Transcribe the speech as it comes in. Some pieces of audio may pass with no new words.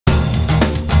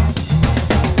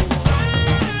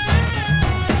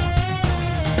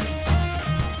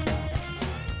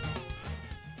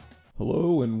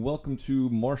and welcome to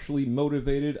Martially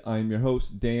Motivated. I'm your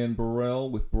host, Dan Burrell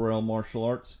with Burrell Martial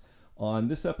Arts. On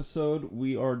this episode,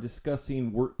 we are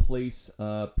discussing workplace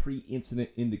pre-incident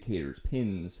indicators,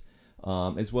 PINs,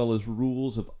 as well as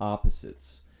rules of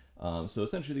opposites. So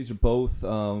essentially, these are both,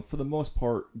 for the most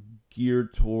part,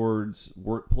 geared towards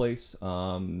workplace.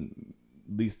 At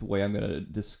least the way I'm going to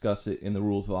discuss it in the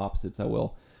rules of opposites, I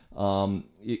will.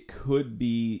 It could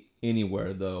be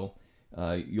anywhere, though.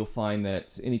 You'll find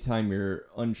that anytime you're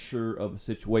unsure of the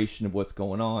situation of what's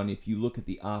going on, if you look at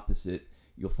the opposite,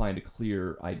 you'll find a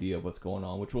clear idea of what's going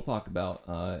on, which we'll talk about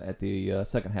at the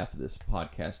second half of this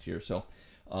podcast here. So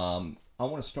I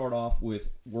want to start off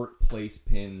with workplace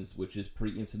PINs, which is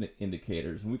pre-incident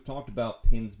indicators. And we've talked about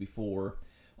PINs before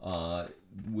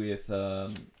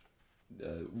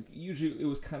usually it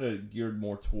was kind of geared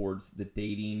more towards the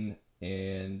dating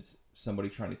and somebody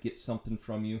trying to get something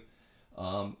from you.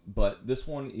 But this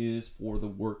one is for the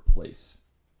workplace.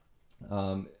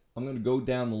 I'm going to go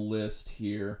down the list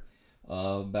here,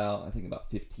 about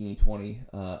 15, 20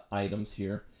 items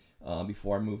here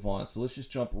before I move on. So let's just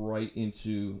jump right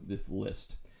into this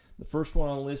list. The first one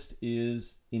on the list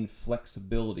is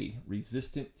inflexibility,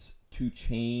 resistance to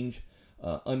change,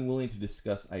 unwilling to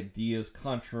discuss ideas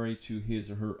contrary to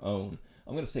his or her own.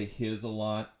 I'm going to say his a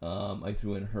lot. I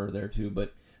threw in her there too,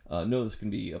 but no, this can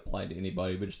be applied to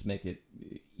anybody, but just to make it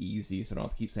easy so I don't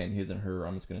have to keep saying his and her,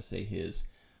 I'm just going to say his.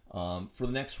 For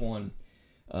the next one,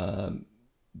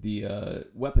 the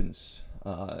weapons.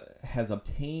 Has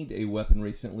obtained a weapon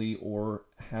recently or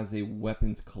has a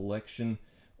weapons collection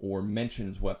or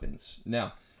mentions weapons.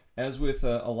 Now, as with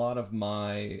a lot of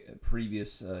my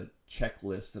previous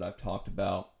checklists that I've talked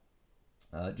about,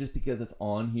 just because it's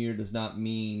on here does not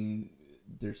mean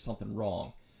there's something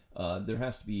wrong. There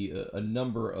has to be a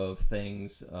number of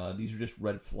things. These are just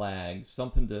red flags,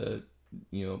 something to,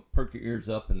 perk your ears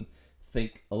up and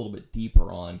think a little bit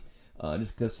deeper on.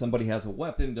 Just because somebody has a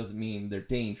weapon doesn't mean they're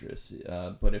dangerous.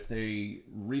 But if they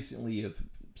recently have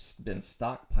been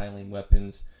stockpiling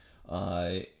weapons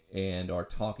and are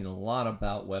talking a lot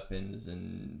about weapons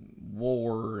and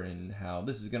war and how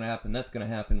this is going to happen, that's going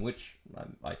to happen, which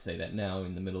I say that now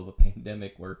in the middle of a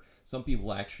pandemic where some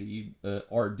people actually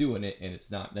are doing it and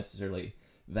it's not necessarily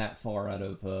that far out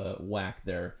of whack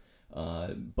there.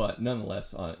 But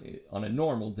nonetheless, on a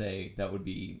normal day, that would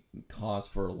be cause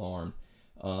for alarm.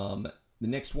 The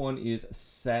next one is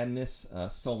sadness,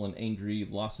 sullen, angry,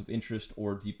 loss of interest,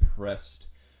 or depressed.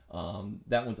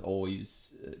 That one's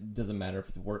always, doesn't matter if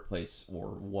it's a workplace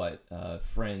or what,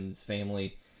 friends,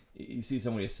 family. You see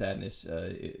somebody with sadness,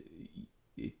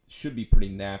 it should be pretty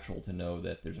natural to know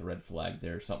that there's a red flag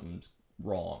there, something's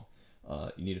wrong.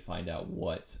 You need to find out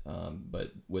what.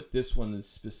 But what this one is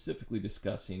specifically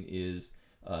discussing is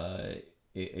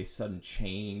a sudden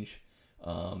change,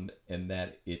 and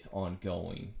that it's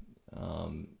ongoing.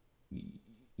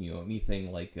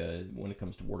 Anything like when it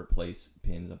comes to workplace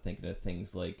pins, I'm thinking of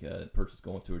things like a person's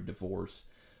going through a divorce,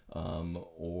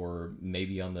 or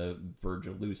maybe on the verge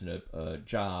of losing a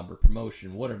job or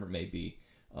promotion, whatever it may be.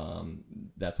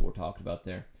 That's what we're talking about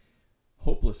there.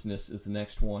 Hopelessness is the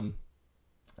next one.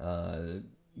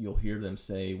 You'll hear them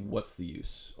say, "What's the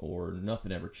use?" or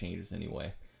 "Nothing ever changes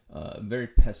anyway." Very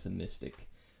pessimistic.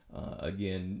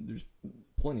 Again, there's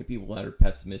plenty of people that are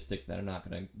pessimistic that are not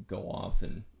going to go off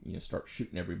and start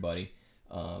shooting everybody.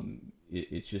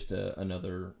 It's just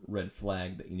another red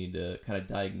flag that you need to kind of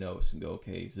diagnose and go,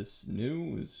 okay, is this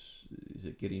new? Is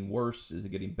it getting worse? Is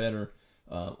it getting better?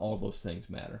 All those things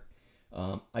matter.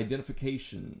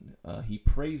 Identification. He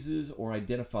praises or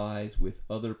identifies with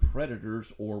other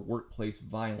predators or workplace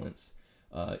violence,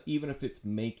 even if it's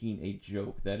making a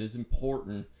joke. That is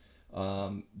important.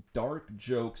 Dark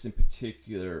jokes in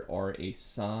particular are a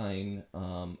sign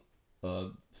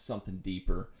of something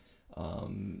deeper,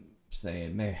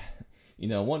 saying, man,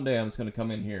 one day I'm just going to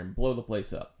come in here and blow the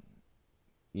place up.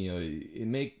 It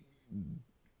may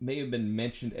have been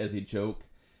mentioned as a joke,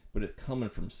 but it's coming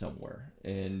from somewhere,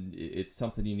 and it's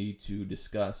something you need to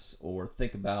discuss or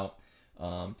think about,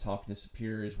 talking to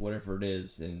superiors, whatever it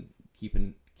is, and keep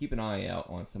an eye out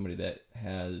on somebody that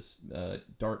has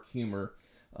dark humor,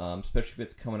 especially if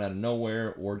it's coming out of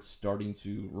nowhere or it's starting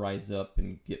to rise up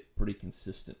and get pretty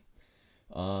consistent.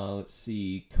 Let's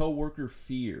see, coworker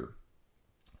fear.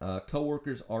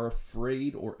 Coworkers are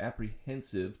afraid or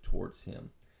apprehensive towards him.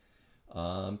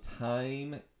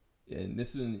 Time, and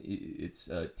this one, it's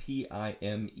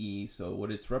TIME, so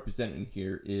what it's representing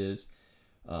here is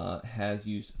has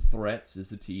used threats is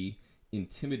the T,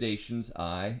 intimidations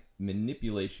I,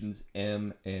 manipulations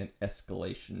M, and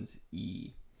escalations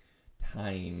E.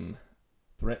 Time.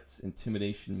 Threats,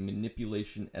 intimidation,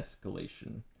 manipulation,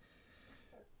 escalation.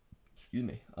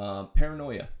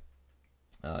 Paranoia.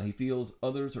 He feels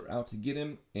others are out to get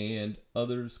him and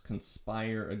others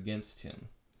conspire against him.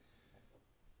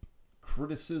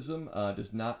 Criticism,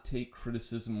 does not take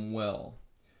criticism well.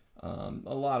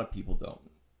 A lot of people don't.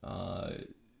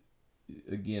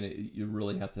 Again, you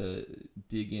really have to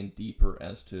dig in deeper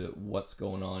as to what's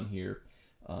going on here.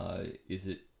 Is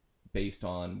it based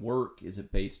on work? Is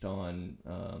it based on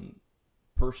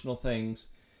personal things?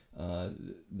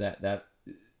 That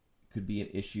could be an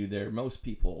issue there. Most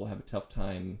people have a tough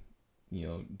time,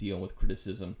 dealing with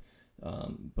criticism.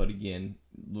 But again,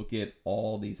 look at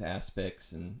all these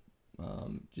aspects and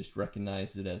just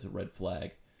recognize it as a red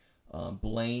flag.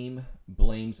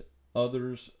 Blames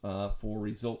others for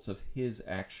results of his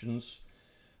actions.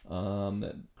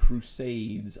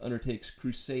 Undertakes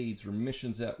crusades or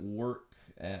missions at work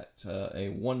at a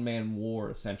one-man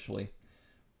war, essentially.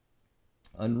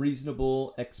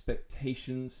 Unreasonable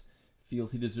expectations.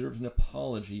 Feels he deserves an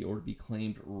apology or to be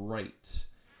claimed right.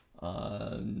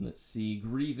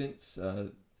 Grievance.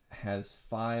 Has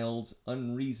filed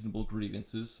unreasonable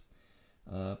grievances.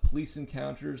 Police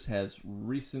encounters. Has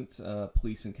recent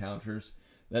police encounters.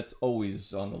 That's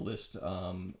always on the list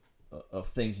of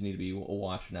things you need to be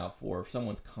watching out for. If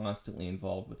someone's constantly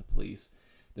involved with the police,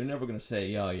 they're never going to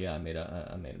say, "Oh yeah, I made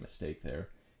a mistake there."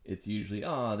 It's usually,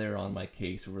 they're on my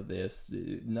case over this.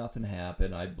 Nothing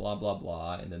happened. I blah blah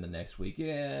blah, and then the next week,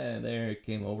 they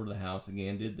came over to the house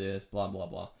again, did this, blah blah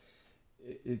blah.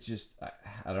 It's just,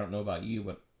 I don't know about you,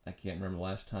 but I can't remember the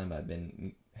last time I've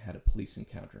had a police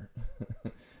encounter.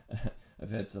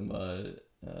 I've had some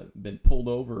been pulled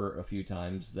over a few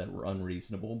times that were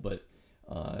unreasonable, but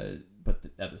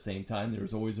at the same time, there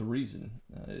was always a reason.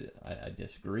 I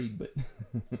disagreed, but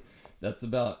that's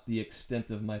about the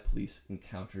extent of my police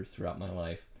encounters throughout my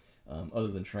life, other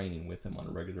than training with them on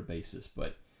a regular basis.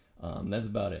 But that's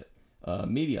about it.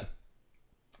 Media.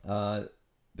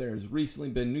 There's recently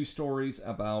been news stories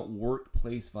about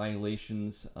workplace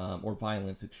violations or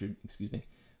violence. Excuse me.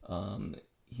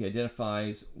 He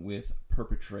identifies with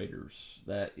perpetrators.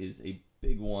 That is a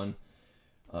big one.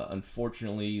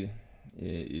 Unfortunately,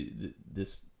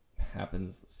 this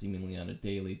happens seemingly on a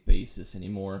daily basis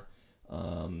anymore.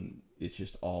 It's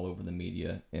just all over the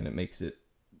media, and it makes it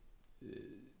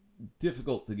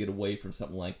difficult to get away from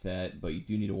something like that. But you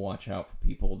do need to watch out for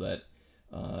people that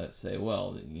say,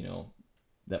 well,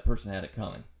 that person had it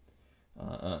coming.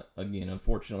 Again,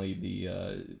 unfortunately,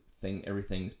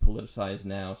 everything's politicized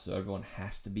now, so everyone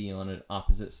has to be on an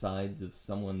opposite sides of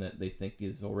someone that they think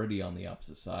is already on the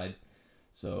opposite side.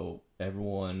 So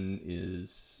everyone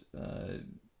is,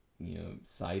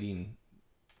 siding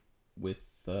with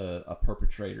a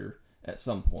perpetrator at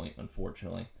some point,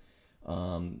 unfortunately.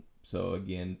 So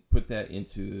again, put that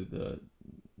into the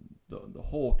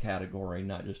whole category,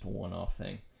 not just a one-off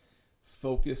thing.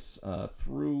 Focus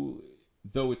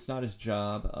though it's not his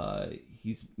job,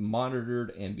 he's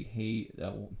monitored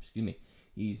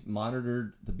he's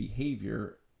monitored the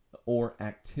behavior or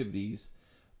activities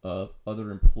of other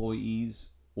employees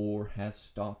or has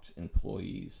stalked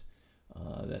employees.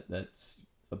 That's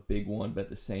a big one, but at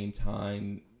the same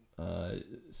time,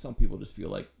 some people just feel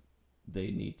like they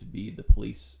need to be the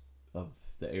police of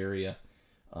the area.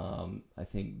 I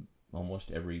think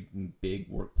almost every big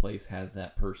workplace has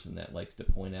that person that likes to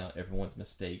point out everyone's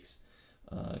mistakes,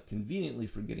 conveniently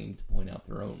forgetting to point out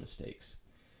their own mistakes.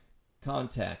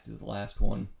 Contact is the last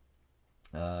one.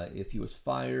 If he was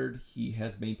fired, he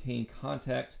has maintained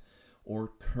contact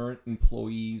or current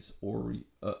employees or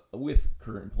with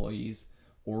current employees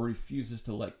or refuses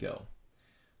to let go.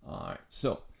 All right,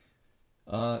 so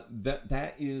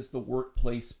that is the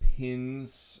workplace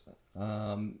pins.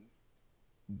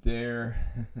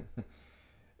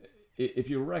 If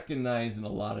you're recognizing a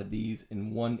lot of these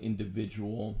in one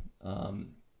individual,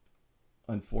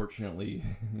 unfortunately,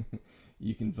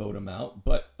 you can vote them out.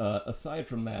 But aside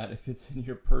from that, if it's in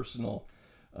your personal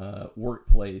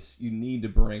workplace, you need to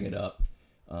bring it up.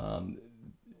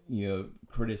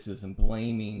 Criticism,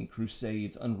 blaming,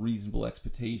 crusades, unreasonable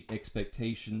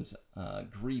expectations,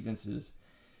 grievances,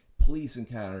 police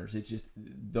encounters. It just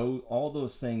all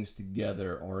those things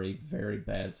together are a very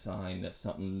bad sign that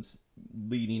something's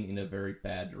leading in a very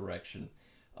bad direction.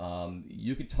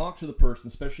 You could talk to the person,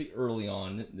 especially early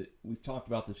on. We've talked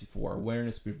about this before.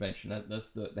 Awareness prevention. That's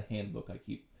the handbook I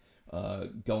keep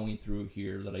going through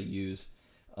here that I use.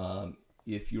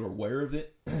 If you're aware of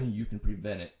it, you can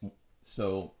prevent it.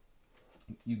 So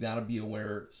you got to be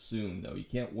aware soon, though. You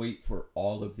can't wait for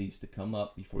all of these to come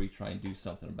up before you try and do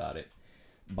something about it.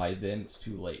 By then, it's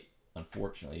too late,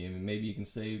 unfortunately. I mean, maybe you can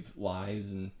save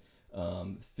lives and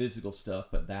physical stuff,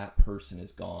 but that person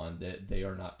is gone, that they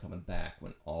are not coming back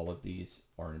when all of these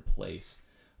are in place.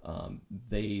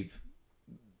 They've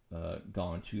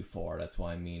gone too far. That's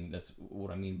what I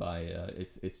mean by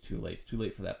it's too late. It's too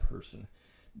late for that person.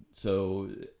 So,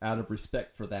 out of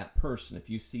respect for that person, if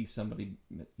you see somebody,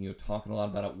 talking a lot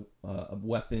about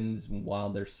weapons while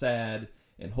they're sad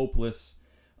and hopeless,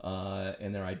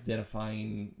 and they're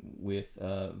identifying with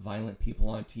violent people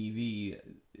on TV,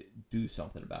 do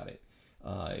something about it.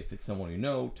 If it's someone you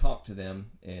know, talk to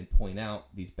them and point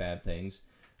out these bad things.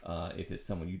 If it's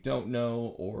someone you don't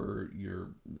know or you're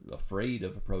afraid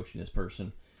of approaching this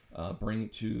person, bring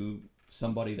it to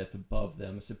somebody that's above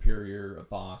them, a superior, a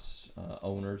boss,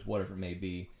 owners, whatever it may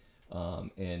be,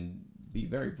 and be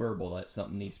very verbal that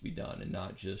something needs to be done and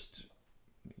not just,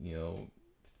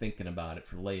 thinking about it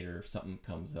for later if something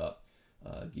comes up.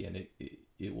 Again,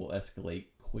 it will escalate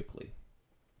quickly.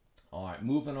 All right,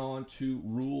 moving on to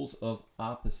rules of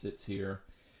opposites here.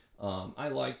 I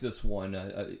like this one.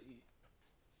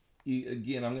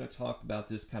 Again, I'm going to talk about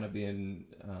this kind of in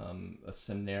a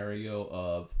scenario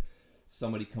of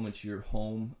somebody coming to your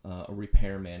home, a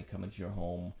repairman coming to your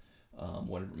home,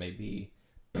 whatever it may be,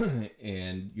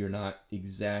 and you're not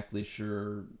exactly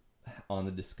sure on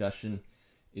the discussion.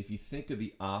 If you think of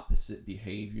the opposite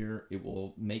behavior, it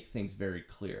will make things very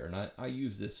clear. And I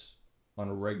use this on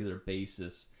a regular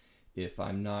basis if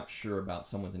I'm not sure about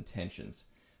someone's intentions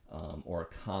or a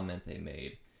comment they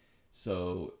made.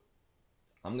 So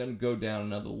I'm going to go down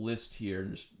another list here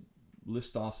and just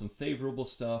list off some favorable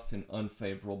stuff and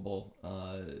unfavorable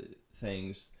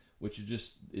things, which is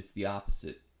just, it's the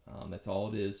opposite. That's all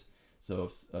it is. So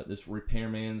if this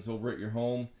repairman's over at your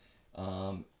home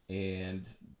and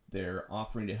they're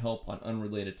offering to help on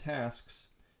unrelated tasks,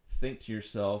 think to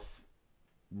yourself,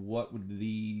 what would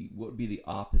be the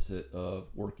opposite of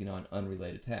working on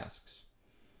unrelated tasks?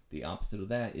 The opposite of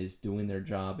that is doing their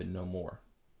job and no more.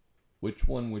 Which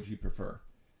one would you prefer?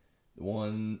 The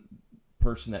one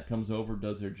person that comes over,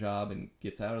 does their job and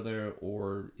gets out of there,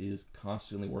 or is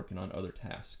constantly working on other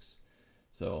tasks?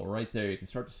 So right there, you can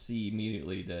start to see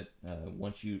immediately that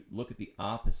once you look at the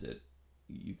opposite,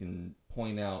 you can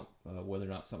point out whether or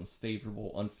not something's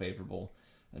favorable, unfavorable,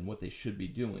 and what they should be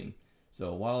doing.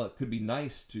 So while it could be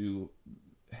nice to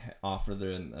offer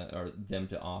them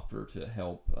to offer to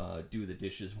help do the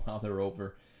dishes while they're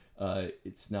over,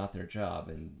 it's not their job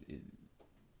and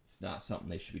it's not something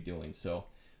they should be doing. So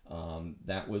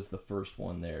that was the first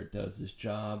one there. Does his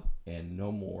job and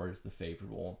no more is the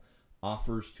favorable.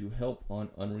 Offers to help on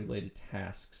unrelated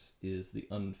tasks is the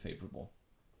unfavorable.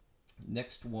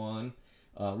 Next one,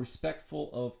 respectful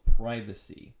of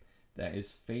privacy. That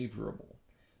is favorable.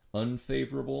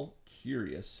 Unfavorable,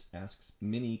 curious, asks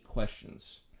many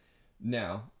questions.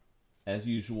 Now, as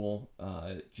usual,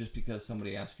 just because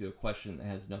somebody asks you a question that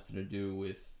has nothing to do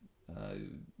with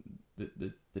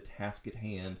the task at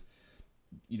hand,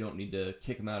 you don't need to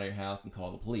kick them out of your house and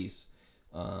call the police.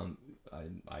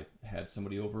 I had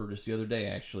somebody over just the other day,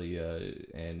 actually,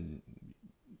 and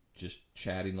just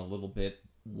chatting a little bit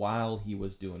while he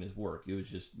was doing his work.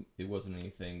 It wasn't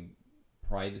anything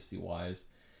privacy-wise,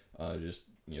 just,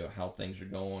 how things are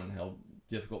going, how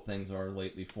difficult things are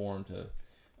lately for him to,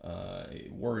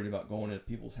 worried about going into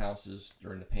people's houses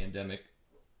during the pandemic.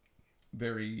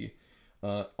 Very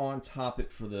on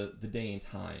topic for the day and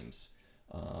times,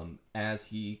 as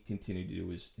he continued to do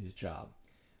his job.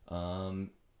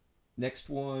 Next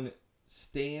one,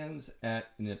 stands at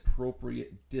an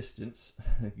appropriate distance.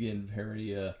 Again,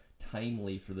 very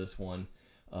timely for this one.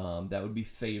 That would be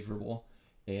favorable.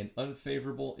 And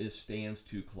unfavorable is stands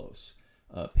too close.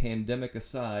 Pandemic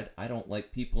aside, I don't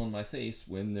like people in my face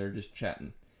when they're just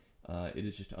chatting. It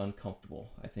is just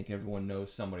uncomfortable. I think everyone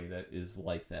knows somebody that is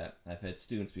like that. I've had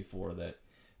students before that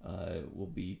will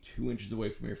be 2 inches away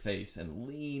from your face and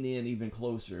lean in even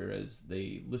closer as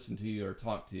they listen to you or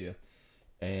talk to you.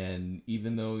 And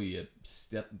even though you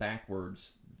step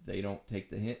backwards, they don't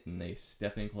take the hint and they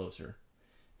step in closer.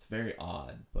 It's very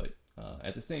odd, but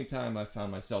at the same time, I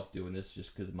found myself doing this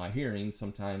just because of my hearing.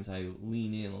 Sometimes I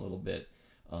lean in a little bit,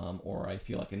 or I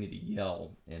feel like I need to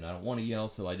yell, and I don't want to yell,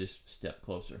 so I just step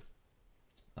closer.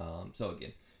 So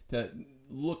again, to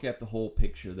look at the whole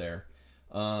picture there,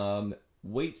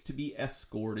 waits to be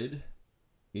escorted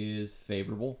is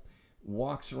favorable.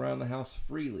 Walks around the house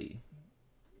freely.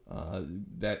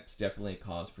 That's definitely a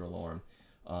cause for alarm.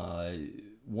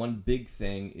 One big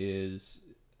thing is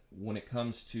when it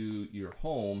comes to your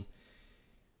home,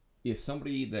 if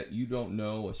somebody that you don't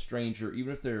know, a stranger,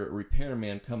 even if they're a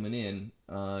repairman coming in,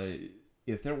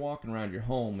 if they're walking around your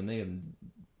home and they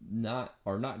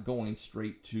are not going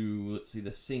straight to, let's say,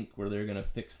 the sink where they're going to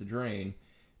fix the drain,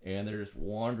 and they're just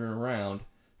wandering around,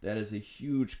 that is a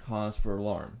huge cause for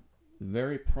alarm.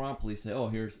 Very promptly say, oh,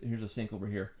 here's a sink over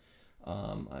here.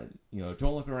 Don't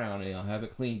look around. I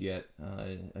haven't cleaned yet.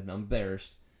 And I'm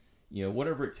embarrassed.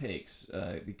 Whatever it takes,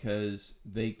 because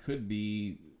they could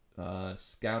be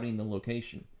scouting the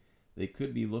location. They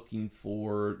could be looking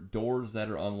for doors that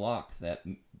are unlocked, that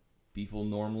people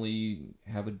normally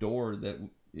have a door that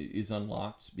is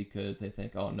unlocked because they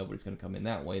think, oh, nobody's going to come in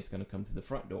that way. It's going to come through the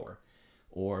front door.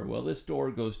 Or, well, this door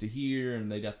goes to here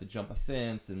and they'd have to jump a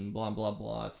fence and blah, blah,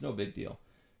 blah. It's no big deal.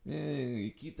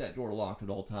 You keep that door locked at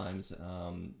all times.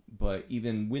 But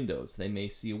even windows, they may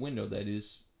see a window that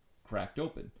is cracked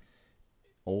open.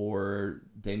 Or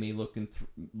they may looking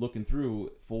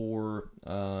through for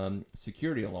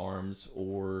security alarms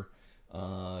or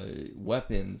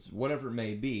weapons, whatever it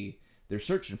may be. They're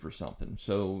searching for something.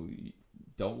 So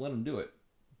don't let them do it.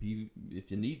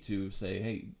 If you need to, say,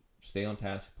 hey, stay on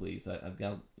task, please. I've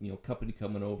got company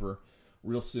coming over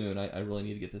real soon. I really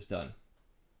need to get this done.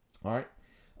 All right.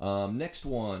 Next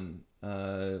one.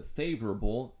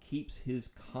 Favorable, keeps his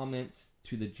comments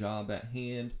to the job at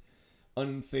hand.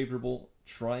 Unfavorable,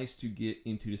 tries to get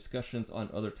into discussions on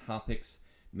other topics,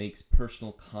 makes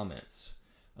personal comments.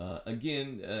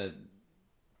 Again,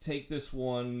 take this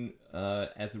one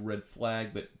as a red flag,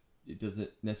 but it doesn't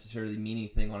necessarily mean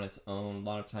anything on its own. A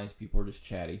lot of times people are just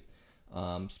chatty.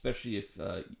 Especially if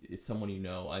it's someone you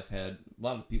know. I've had a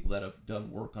lot of people that have done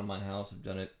work on my house, have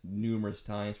done it numerous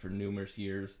times for numerous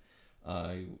years.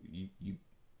 You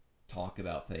talk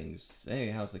about things. Hey,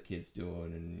 how's the kids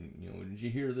doing? And did you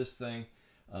hear this thing?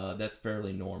 That's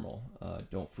fairly normal.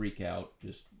 Don't freak out.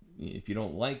 Just if you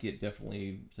don't like it,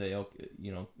 definitely say, okay.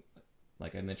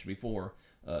 Like I mentioned before,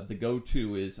 the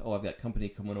go-to is, oh, I've got company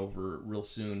coming over real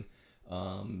soon.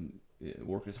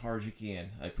 Work as hard as you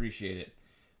can. I appreciate it.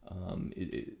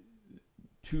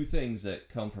 Two things that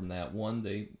come from that. One,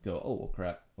 they go, oh, well,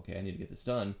 crap, okay, I need to get this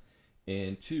done.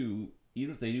 And two,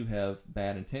 even if they do have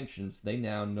bad intentions, they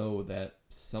now know that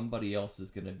somebody else is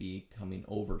going to be coming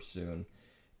over soon.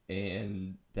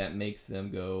 And that makes them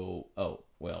go, oh,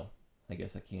 well, I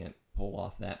guess I can't pull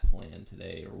off that plan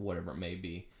today or whatever it may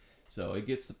be. So it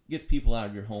gets people out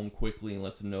of your home quickly and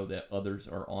lets them know that others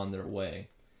are on their way.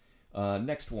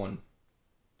 Next one.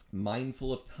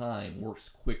 Mindful of time, works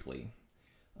quickly.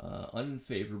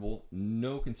 Unfavorable,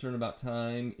 no concern about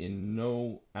time, in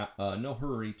no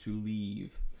hurry to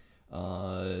leave.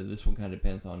 This one kind of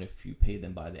depends on if you pay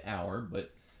them by the hour,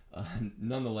 but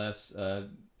nonetheless,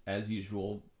 as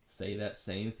usual, say that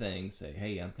same thing. Say,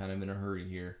 hey, I'm kind of in a hurry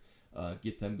here.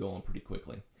 Get them going pretty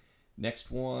quickly.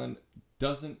 Next one,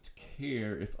 doesn't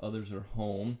care if others are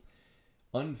home.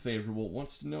 Unfavorable,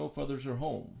 wants to know if others are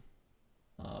home.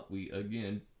 We,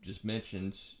 again, just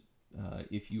mentioned,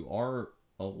 if you are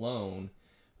alone,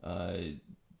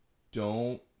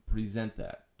 don't present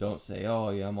that. Don't say, oh,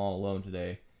 yeah, I'm all alone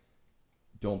today.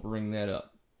 Don't bring that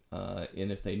up.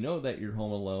 And if they know that you're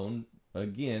home alone,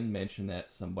 again, mention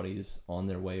that somebody is on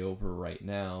their way over right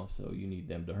now, so you need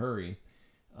them to hurry.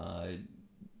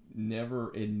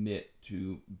 Never admit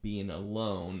to being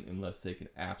alone unless they can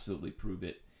absolutely prove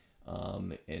it.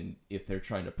 And if they're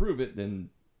trying to prove it, then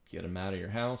get them out of your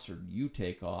house or you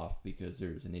take off because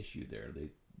there's an issue there.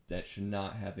 That should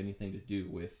not have anything to do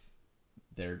with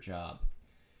their job.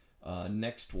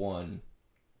 Next one,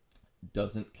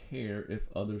 doesn't care if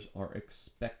others are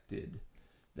expected.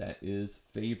 That is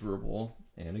favorable.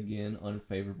 And again,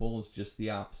 unfavorable is just the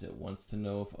opposite. Wants to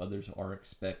know if others are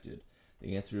expected.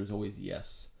 The answer is always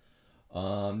yes.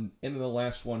 And then the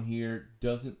last one here,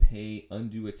 doesn't pay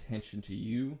undue attention to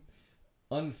you.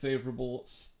 Unfavorable,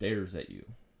 stares at you.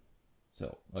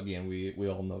 So, again, we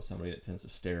all know somebody that tends to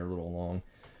stare a little long.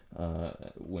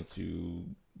 Went to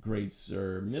grades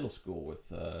or middle school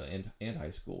with and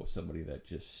high school with somebody that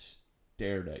just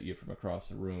stared at you from across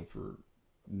the room for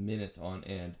minutes on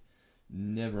end.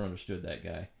 Never understood that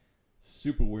guy.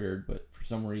 Super weird, but for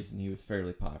some reason he was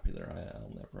fairly popular.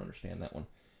 I'll never understand that one.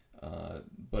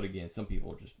 But again, some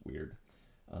people are just weird.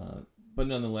 But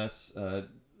nonetheless,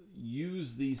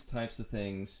 use these types of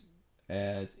things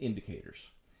as indicators.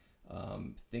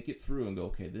 Think it through and go,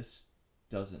 okay, this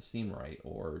doesn't seem right,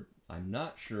 or I'm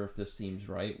not sure if this seems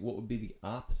right. What would be the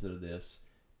opposite of this?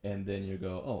 And then you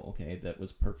go, oh, okay, that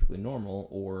was perfectly normal,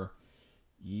 or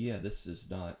yeah, this is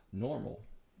not normal.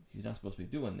 He's not supposed to be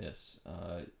doing this.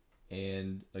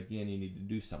 And again, you need to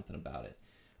do something about it.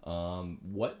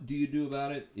 What do you do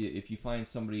about it? If you find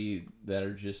somebody that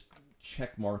are just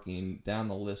check marking down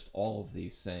the list all of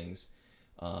these things,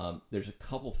 there's a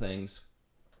couple things.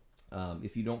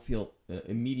 If you don't feel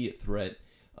immediate threat,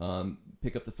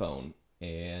 pick up the phone.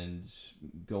 and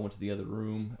go into the other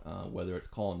room, whether it's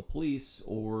calling the police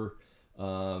or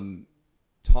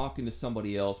talking to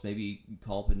somebody else. Maybe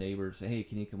call up a neighbor and say, hey,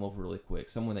 can you come over really quick?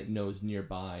 Someone that you know is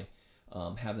nearby,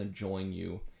 have them join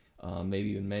you. Maybe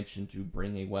even mention to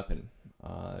bring a weapon.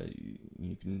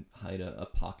 You can hide a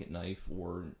pocket knife,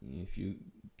 or if you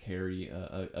carry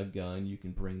a gun, you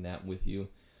can bring that with you.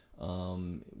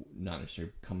 Not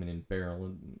necessarily coming in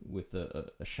barrel with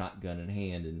a shotgun in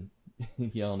hand and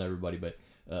yelling at everybody, but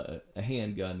a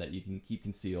handgun that you can keep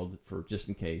concealed for just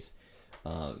in case.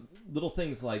 Little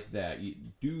things like that. You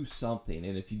do something,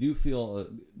 and if you do feel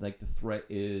like the threat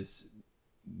is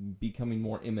becoming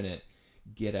more imminent,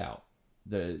 get out.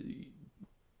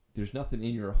 There's nothing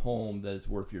in your home that is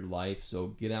worth your life, so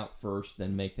get out first,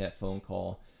 then make that phone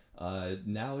call.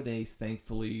 Nowadays,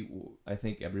 thankfully, I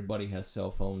think everybody has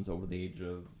cell phones over the age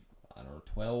of,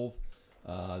 12.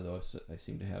 Though I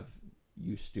seem to have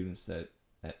youth students that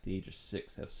at the age of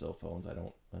 6 have cell phones. I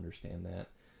don't understand that.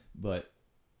 But,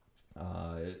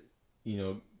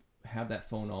 have that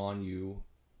phone on you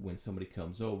when somebody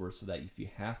comes over, so that if you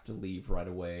have to leave right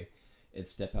away and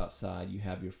step outside, you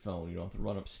have your phone. You don't have to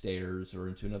run upstairs or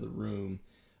into another room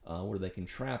where they can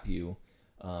trap you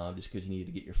just because you need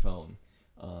to get your phone.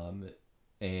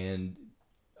 And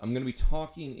I'm going to be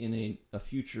talking in a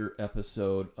future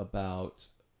episode about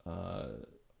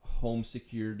home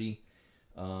security.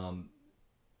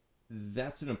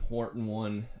 That's an important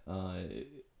one.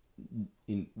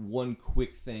 In one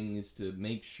quick thing is to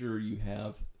make sure you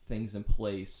have things in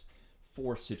place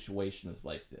for situations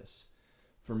like this.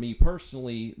 For me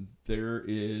personally, there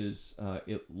is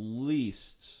at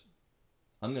least,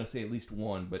 I'm going to say at least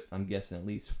one, but I'm guessing at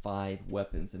least 5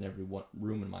 weapons in every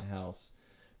room in my house,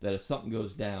 that if something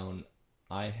goes down,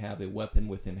 I have a weapon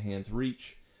within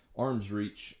arm's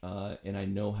reach, and I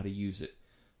know how to use it.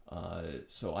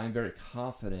 So I'm very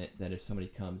confident that if somebody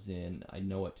comes in, I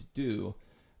know what to do,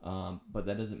 but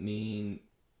that doesn't mean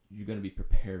you're going to be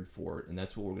prepared for it, and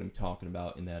that's what we're going to be talking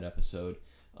about in that episode.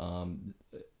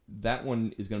 That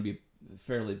one is going to be a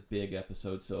fairly big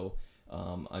episode, so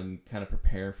I'm kind of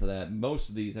prepared for that. Most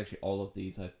of these, actually all of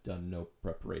these, I've done no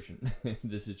preparation.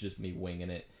 This is just me winging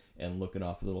it and looking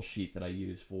off a little sheet that I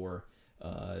use for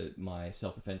my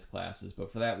self-defense classes.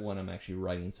 But for that one, I'm actually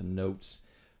writing some notes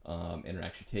and are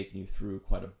actually taking you through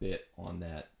quite a bit on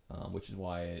that, which is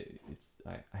why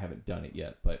I haven't done it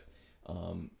yet. But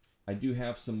I do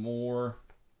have some more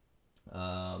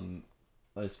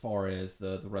as far as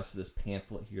the rest of this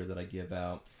pamphlet here that I give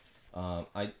out.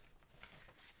 I'm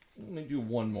going to do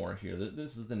one more here.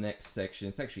 This is the next section.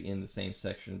 It's actually in the same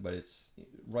section, but it's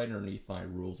right underneath my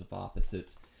rules of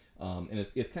opposites. And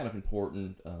it's kind of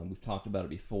important. We've talked about it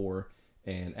before,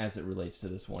 and as it relates to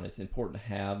this one, it's important to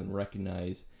have and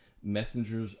recognize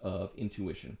messengers of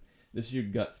intuition. This is your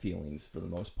gut feelings for the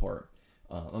most part.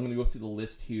 I'm going to go through the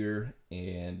list here,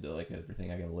 and like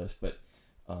everything I got a list, but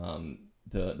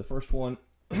the first one,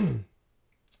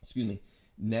 excuse me,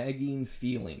 nagging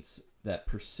feelings, that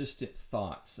persistent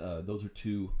thoughts. Those are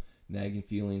 2, nagging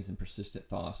feelings and persistent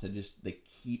thoughts. They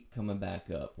keep coming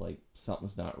back up, like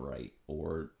something's not right,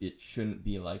 or it shouldn't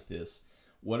be like this.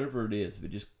 Whatever it is, if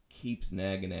it just keeps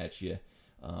nagging at you,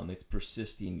 it's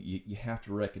persisting. You have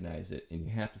to recognize it, and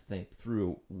you have to think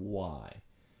through why.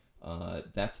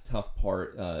 That's the tough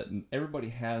part. Everybody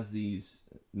has these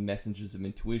messages of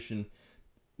intuition.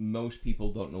 Most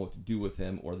people don't know what to do with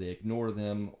them, or they ignore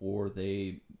them, or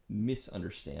they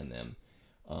misunderstand them.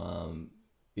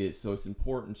 So it's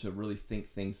important to really think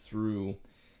things through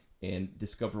and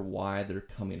discover why they're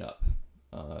coming up.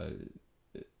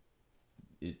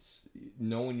 It's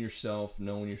knowing yourself,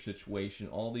 knowing your situation.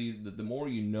 The more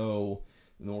you know,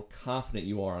 the more confident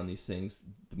you are on these things,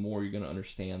 the more you're going to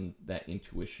understand that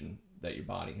intuition that your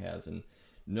body has, and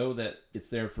know that it's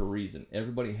there for a reason.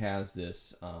 Everybody has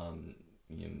this.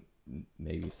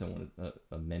 Maybe someone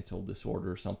a mental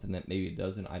disorder or something that maybe it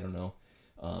doesn't. I don't know.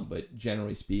 But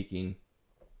generally speaking,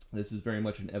 this is very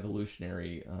much an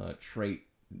evolutionary trait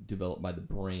developed by the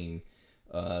brain.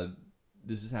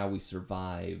 This is how we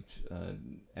survived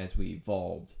as we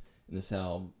evolved, and this is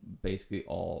how basically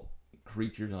all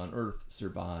creatures on Earth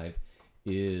survive,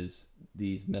 is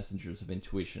these messengers of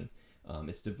intuition.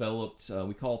 It's developed,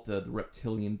 we call it the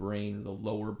reptilian brain, or the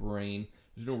lower brain.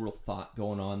 There's no real thought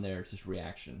going on there. It's just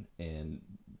reaction. And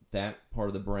that part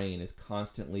of the brain is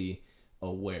constantly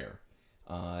aware.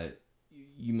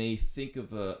 You may think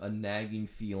of a nagging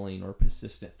feeling or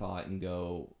persistent thought and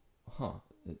go,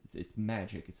 it's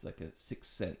magic. It's like a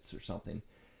sixth sense or something.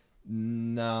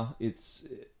 No,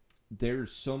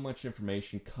 there's so much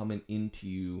information coming into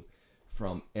you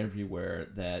from everywhere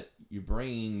that your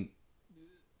brain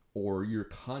or your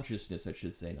consciousness, I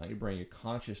should say, not your brain, your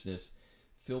consciousness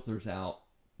filters out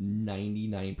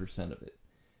 99% of it.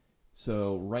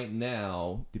 So right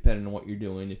now, depending on what you're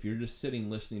doing, if you're just sitting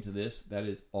listening to this, that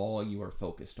is all you are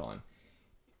focused on.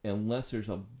 Unless there's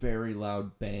a very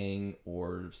loud bang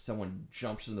or someone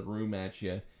jumps in the room at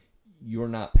you, you're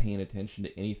not paying attention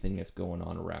to anything that's going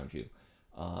on around you.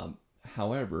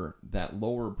 However, that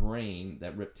lower brain,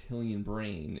 that reptilian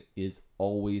brain, is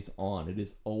always on. It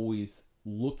is always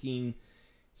looking,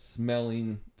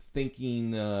 smelling,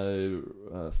 thinking,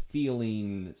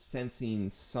 feeling, sensing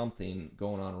something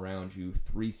going on around you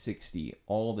 360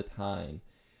 all the time.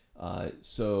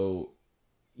 So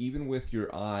even with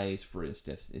your eyes, for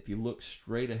instance, if you look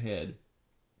straight ahead,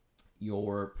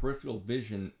 your peripheral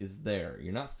vision is there.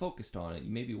 You're not focused on it.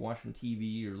 You may be watching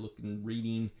TV or looking,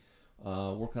 reading,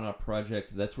 working on a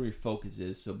project. That's where your focus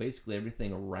is. So basically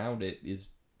everything around it it's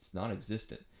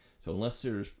non-existent. So unless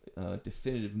there's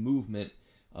definitive movement,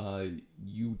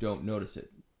 you don't notice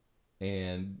it.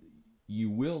 And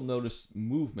you will notice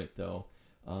movement, though,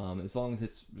 as long as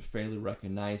it's fairly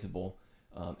recognizable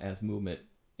as movement.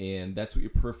 And that's what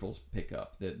your peripherals pick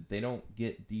up. That they don't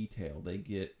get detail. They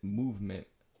get movement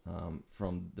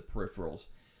from the peripherals.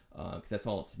 Because that's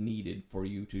all it's needed for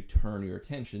you to turn your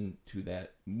attention to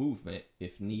that movement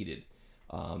if needed.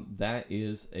 That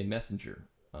is a messenger.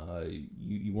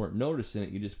 You weren't noticing it.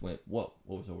 You just went, whoa,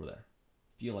 what was over there?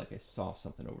 Feel like I saw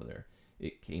something over there.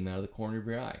 It came out of the corner of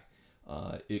your eye.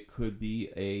 It could be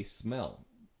a smell.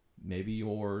 Maybe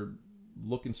you're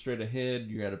looking straight ahead.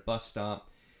 You're at a bus stop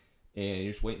and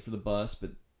you're just waiting for the bus,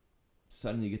 but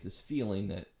suddenly you get this feeling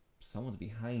that someone's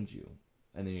behind you.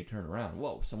 And then you turn around.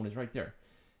 Whoa, someone is right there.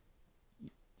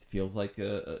 It feels like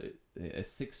a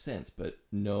sixth sense, but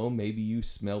no, maybe you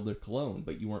smelled their cologne,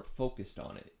 but you weren't focused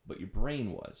on it. But your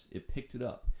brain was. It picked it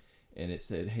up, and it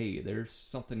said, hey, there's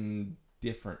something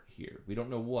different here. We don't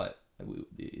know what.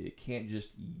 It can't just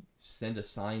send a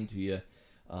sign to you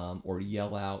or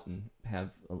yell out and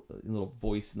have a little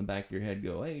voice in the back of your head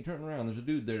go, hey, turn around. There's a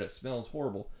dude there that smells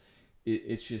horrible.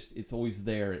 It's always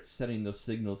there. It's setting those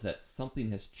signals that something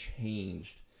has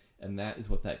changed, and that is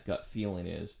what that gut feeling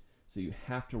is. So you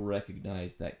have to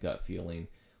recognize that gut feeling,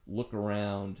 look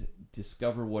around,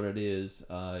 discover what it is.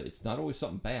 It's not always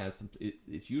something bad.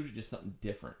 It's usually just something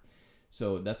different.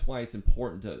 So that's why it's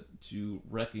important to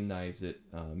recognize it.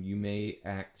 You may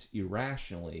act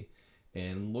irrationally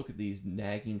and look at these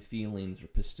nagging feelings or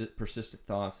persistent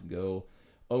thoughts and go,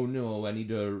 oh no, I need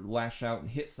to lash out and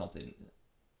hit something.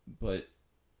 But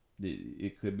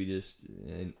it could be just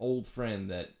an old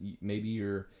friend that maybe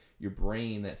your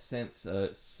brain, that sense,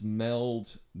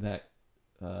 smelled that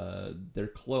their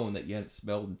cologne that you hadn't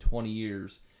smelled in 20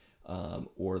 years,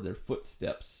 or their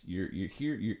footsteps. Your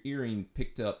hearing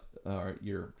picked up,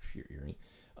 your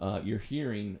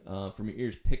hearing from your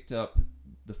ears picked up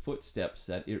the footsteps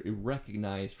that it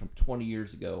recognized from 20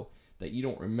 years ago that you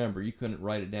don't remember. You couldn't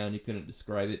write it down, you couldn't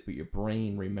describe it, but your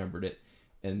brain remembered it.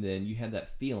 And then you had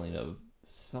that feeling of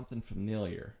something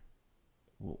familiar.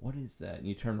 Well, what is that? And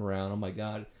you turn around, oh my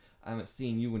God, I haven't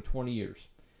seen you in 20 years.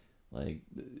 Like,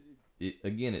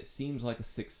 it seems like a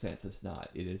sixth sense. It's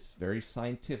not. It is very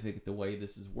scientific the way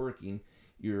this is working.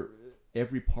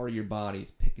 Every part of your body is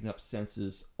picking up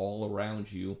senses all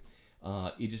around you.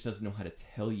 It just doesn't know how to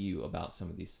tell you about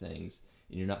some of these things,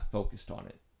 and you're not focused on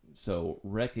it. So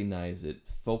recognize it,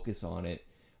 focus on it,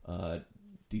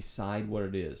 decide what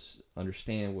it is,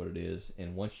 understand what it is,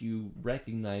 and once you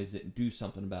recognize it and do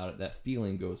something about it, that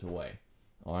feeling goes away.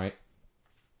 All right?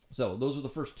 So those are the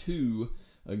first two.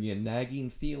 Again, nagging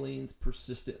feelings,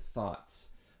 persistent thoughts.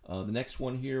 The next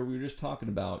one here, we were just talking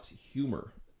about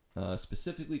humor,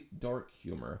 specifically dark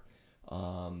humor.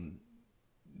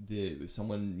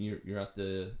 You're at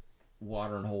the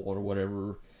watering hole or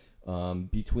whatever,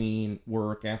 between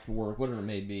work, after work, whatever it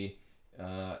may be,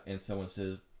 and someone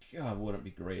says, God, wouldn't it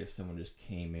be great if someone just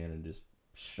came in and just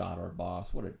shot our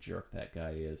boss? What a jerk that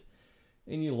guy is.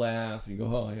 And you laugh and you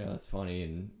go, oh yeah, that's funny,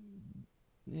 and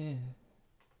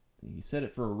he said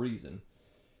it for a reason,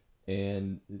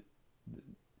 and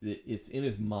it's in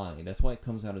his mind. That's why it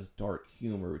comes out as dark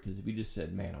humor, because if you just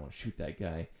said, man, I want to shoot that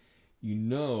guy, you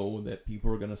know that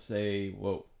people are going to say,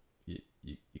 whoa,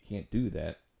 you can't do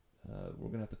that. We're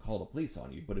going to have to call the police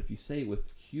on you. But if you say it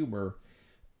with humor,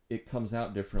 it comes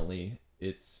out differently.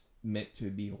 It's meant to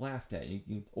be laughed at. You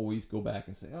can always go back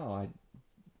and say, oh, I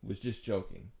was just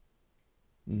joking.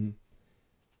 Mm-hmm.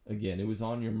 Again, it was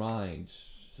on your mind.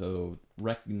 So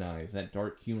recognize that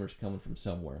dark humor is coming from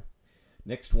somewhere.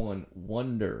 Next one,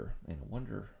 wonder. Man, I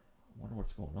wonder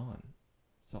what's going on.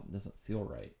 Something doesn't feel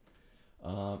right.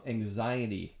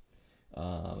 Anxiety.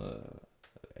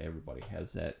 everybody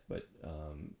has that, but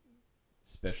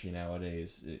especially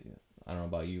nowadays, I don't know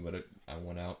about you, but I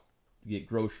went out to get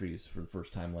groceries for the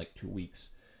first time in like 2 weeks,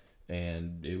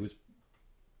 and it was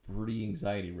pretty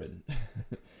anxiety ridden.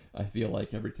 I feel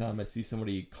like every time I see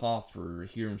somebody cough or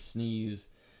hear them sneeze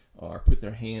or put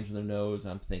their hands on their nose,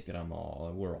 I'm thinking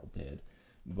we're all dead.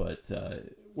 But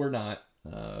we're not,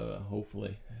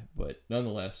 hopefully. But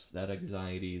nonetheless, that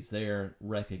anxiety is there.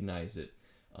 Recognize it.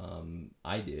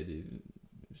 I did. It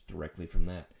was directly from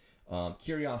that.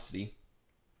 Curiosity,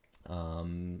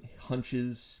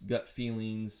 hunches, gut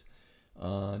feelings,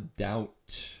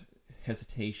 doubt,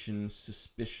 hesitation,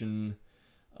 suspicion,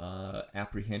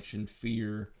 apprehension,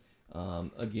 fear.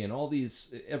 Again, all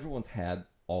these, everyone's had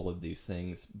all of these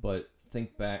things, but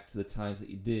think back to the times that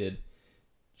you did.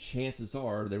 Chances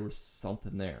are there was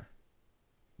something there.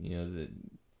 You know,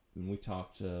 when we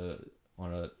talked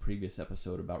on a previous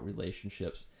episode about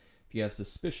relationships, if you have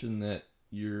suspicion that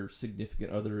your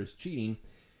significant other is cheating,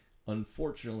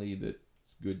 unfortunately,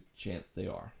 that's a good chance they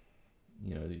are.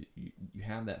 You know, you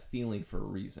have that feeling for a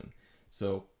reason.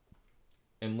 So,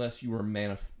 unless you are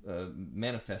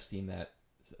manifesting that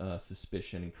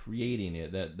suspicion and creating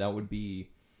it, that would be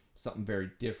something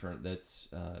very different. That's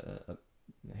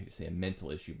I hate to say a mental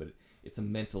issue, but it's a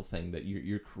mental thing that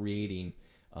you're creating.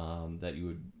 That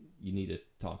you need to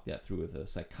talk that through with a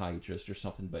psychiatrist or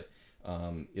something. But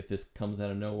if this comes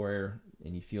out of nowhere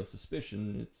and you feel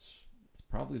suspicion, it's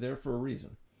probably there for a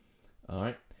reason. All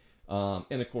right.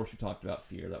 And of course, we talked about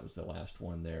fear. That was the last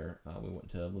one there. We went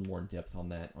into a little more in depth on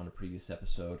that on a previous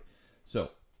episode.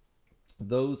 So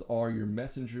those are your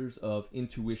messengers of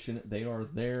intuition. They are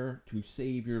there to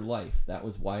save your life. That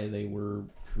was why they were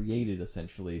created,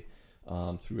 essentially,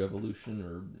 through evolution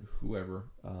or whoever,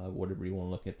 whatever you want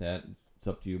to look at that. It's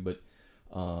up to you, but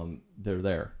they're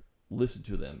there. Listen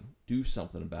to them. Do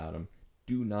something about them.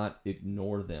 Do not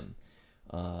ignore them.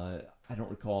 I don't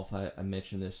recall if I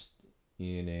mentioned this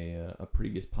in a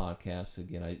previous podcast.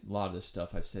 Again, a lot of this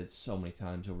stuff I've said so many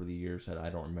times over the years that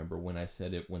I don't remember when I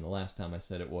said it, when the last time I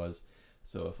said it was.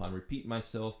 So if I'm repeating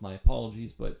myself, my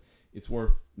apologies, but it's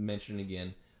worth mentioning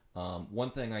again.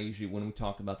 One thing I usually, when we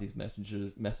talk about these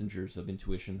messengers of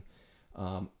intuition,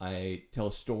 I tell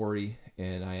a story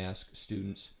and I ask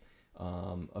students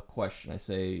a question. I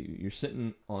say, you're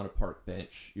sitting on a park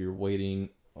bench, you're waiting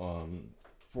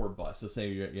for a bus. So say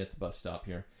you're at the bus stop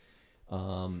here,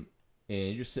 and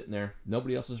you're sitting there,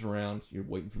 nobody else is around, you're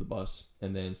waiting for the bus,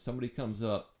 and then somebody comes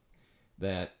up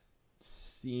that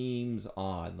seems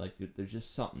odd, like there's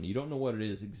just something. You don't know what it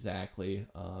is exactly.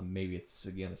 Maybe it's,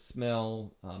 again, a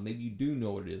smell. Maybe you do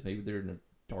know what it is. Maybe they're in a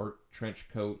dark trench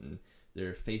coat and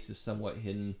their face is somewhat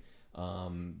hidden.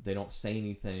 They don't say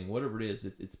anything. Whatever it is,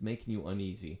 it's making you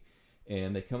uneasy.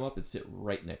 And they come up and sit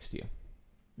right next to you.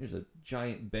 There's a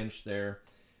giant bench there.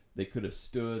 They could have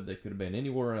stood. They could have been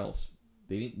anywhere else.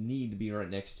 They didn't need to be right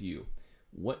next to you.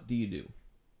 What do you do?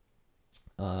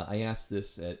 I ask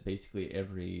this at basically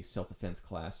every self-defense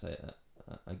class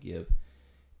I give,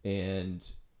 and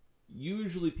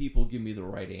usually people give me the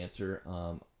right answer.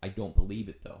 I don't believe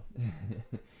it, though.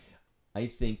 I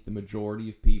think the majority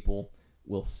of people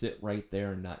will sit right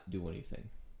there and not do anything.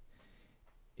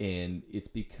 And it's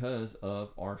because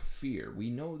of our fear.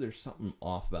 We know there's something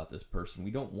off about this person.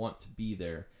 We don't want to be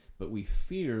there, but we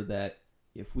fear that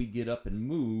if we get up and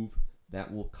move,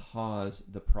 that will cause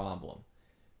the problem.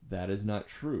 That is not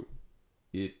true.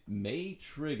 It may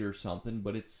trigger something,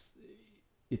 but it's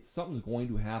something's going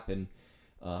to happen,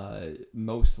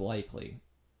 most likely.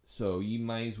 So you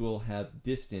might as well have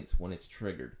distance when it's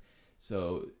triggered.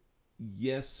 So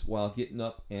yes, while getting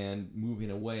up and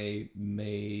moving away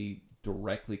may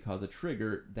directly cause a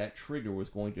trigger, that trigger was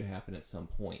going to happen at some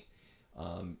point.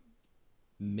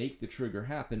 Make the trigger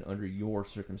happen under your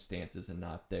circumstances and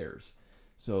not theirs.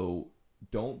 So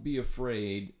don't be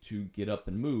afraid to get up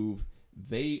and move.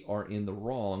 They are in the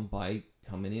wrong by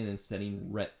coming in and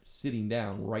sitting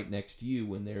down right next to you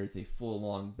when there is a full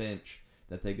long bench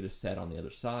that they could have sat on the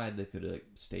other side. They could have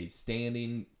stayed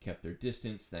standing, kept their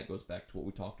distance. That goes back to what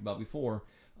we talked about before.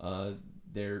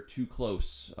 They're too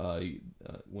close.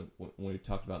 When we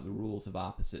talked about the rules of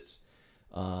opposites,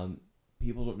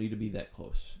 people don't need to be that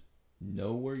close.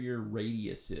 Know where your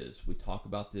radius is. We talk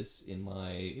about this in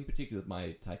particular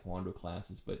my Taekwondo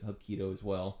classes, but Hapkido as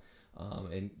well,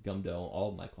 and Gumdo, all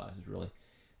of my classes really.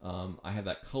 I have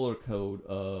that color code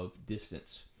of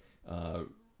distance.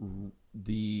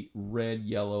 The red,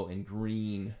 yellow, and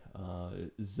green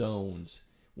zones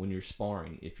when you're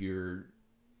sparring. If you're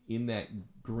in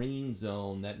that green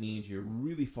zone, that means you're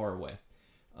really far away.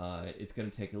 It's going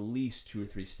to take at least 2 or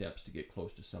 3 steps to get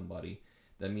close to somebody.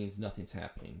 That means nothing's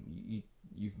happening.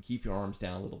 you can keep your arms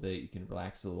down a little bit. You can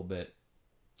relax a little bit.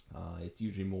 It's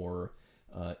usually more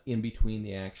in between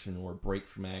the action or break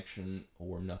from action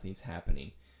or nothing's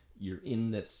happening. You're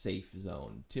in that safe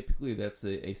zone. Typically, that's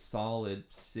a solid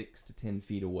 6 to 10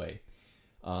 feet away.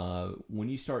 When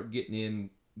you start getting in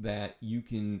that you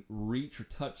can reach or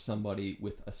touch somebody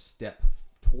with a step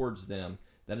towards them,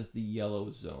 that is the yellow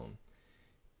zone.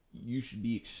 You should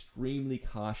be extremely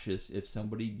cautious if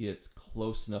somebody gets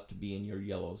close enough to be in your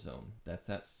yellow zone.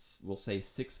 We'll say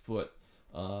 6 foot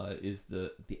is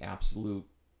the absolute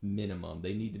minimum.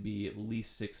 They need to be at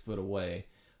least 6 foot away.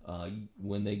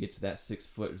 When they get to that 6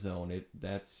 foot zone,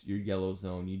 that's your yellow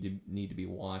zone. You need to be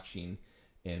watching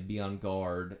and be on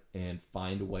guard and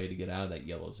find a way to get out of that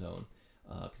yellow zone.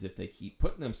 Because if they keep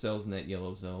putting themselves in that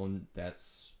yellow zone,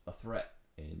 that's a threat,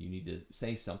 and you need to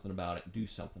say something about it, do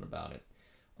something about it.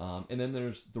 And then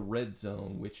there's the red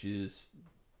zone, which is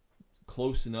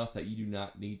close enough that you do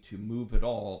not need to move at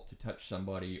all to touch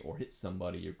somebody or hit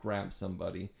somebody or grab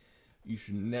somebody. You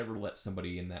should never let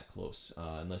somebody in that close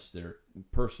unless they're a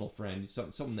personal friend,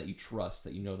 someone that you trust,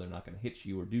 that you know they're not going to hit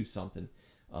you or do something.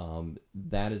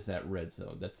 That is that red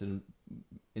zone. That's an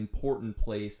important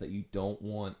place that you don't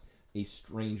want a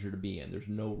stranger to be in. There's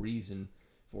no reason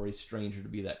for a stranger to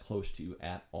be that close to you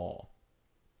at all.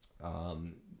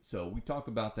 So we talk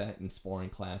about that in sparring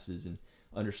classes and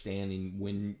understanding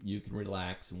when you can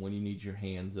relax and when you need your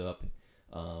hands up,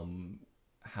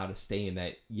 how to stay in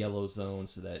that yellow zone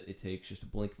so that it takes just a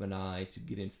blink of an eye to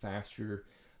get in faster,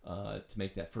 to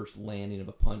make that first landing of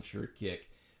a punch or a kick.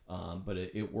 But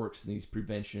it works in these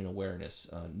prevention and awareness.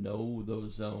 Know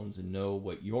those zones and know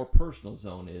what your personal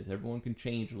zone is. Everyone can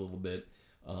change a little bit.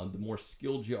 The more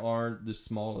skilled you are, the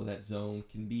smaller that zone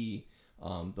can be.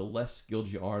 The less skilled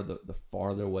you are, the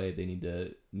farther away they need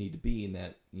to be. In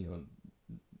that,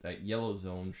 that yellow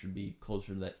zone should be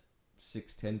closer to that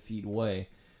 6-10 feet away,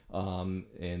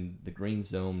 and the green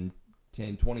zone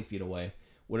 10-20 feet away.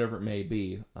 Whatever it may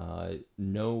be,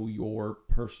 know your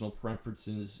personal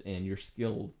preferences and your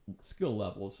skill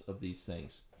levels of these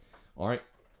things. All right,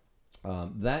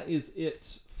 that is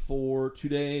it for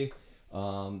today.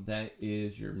 That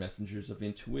is your messengers of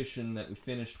intuition that we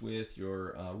finished with,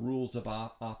 your rules of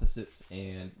opposites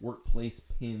and workplace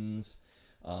pins.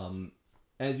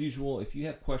 As usual, if you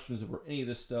have questions over any of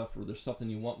this stuff or there's something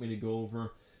you want me to go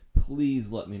over, please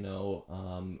let me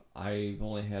know. I've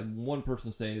only had one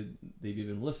person say they've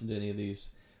even listened to any of these,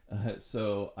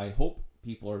 so I hope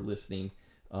people are listening,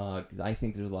 because I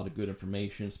think there's a lot of good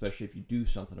information, especially if you do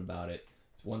something about it.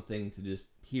 It's one thing to just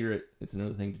hear it, it's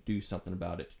another thing to do something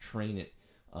about it, to train it,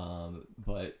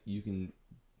 but you can,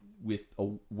 with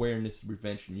awareness and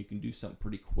prevention, you can do something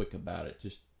pretty quick about it.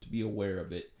 Just to be aware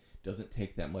of it doesn't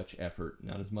take that much effort,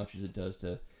 not as much as it does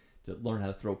to learn how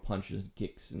to throw punches,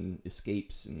 kicks, and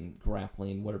escapes, and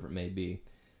grappling, whatever it may be.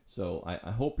 So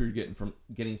I hope you're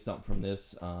getting something from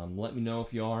this. Let me know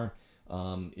if you are.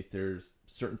 If there's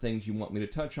certain things you want me to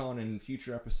touch on in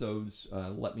future episodes,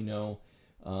 let me know.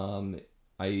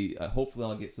 Hopefully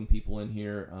I'll get some people in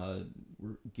here.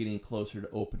 We're getting closer to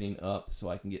opening up, so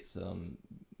I can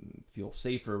feel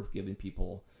safer with having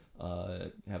people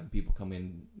come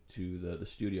in to the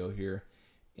studio here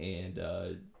and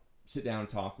sit down and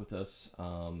talk with us.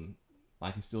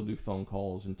 I can still do phone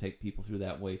calls and take people through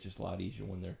that way. It's just a lot easier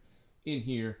when they're in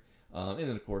here. And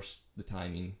then, of course, the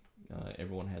timing.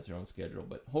 Everyone has their own schedule.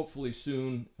 But hopefully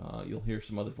soon you'll hear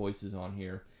some other voices on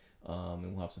here,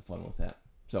 and we'll have some fun with that.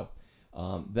 So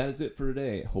that is it for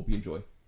today. I hope you enjoy.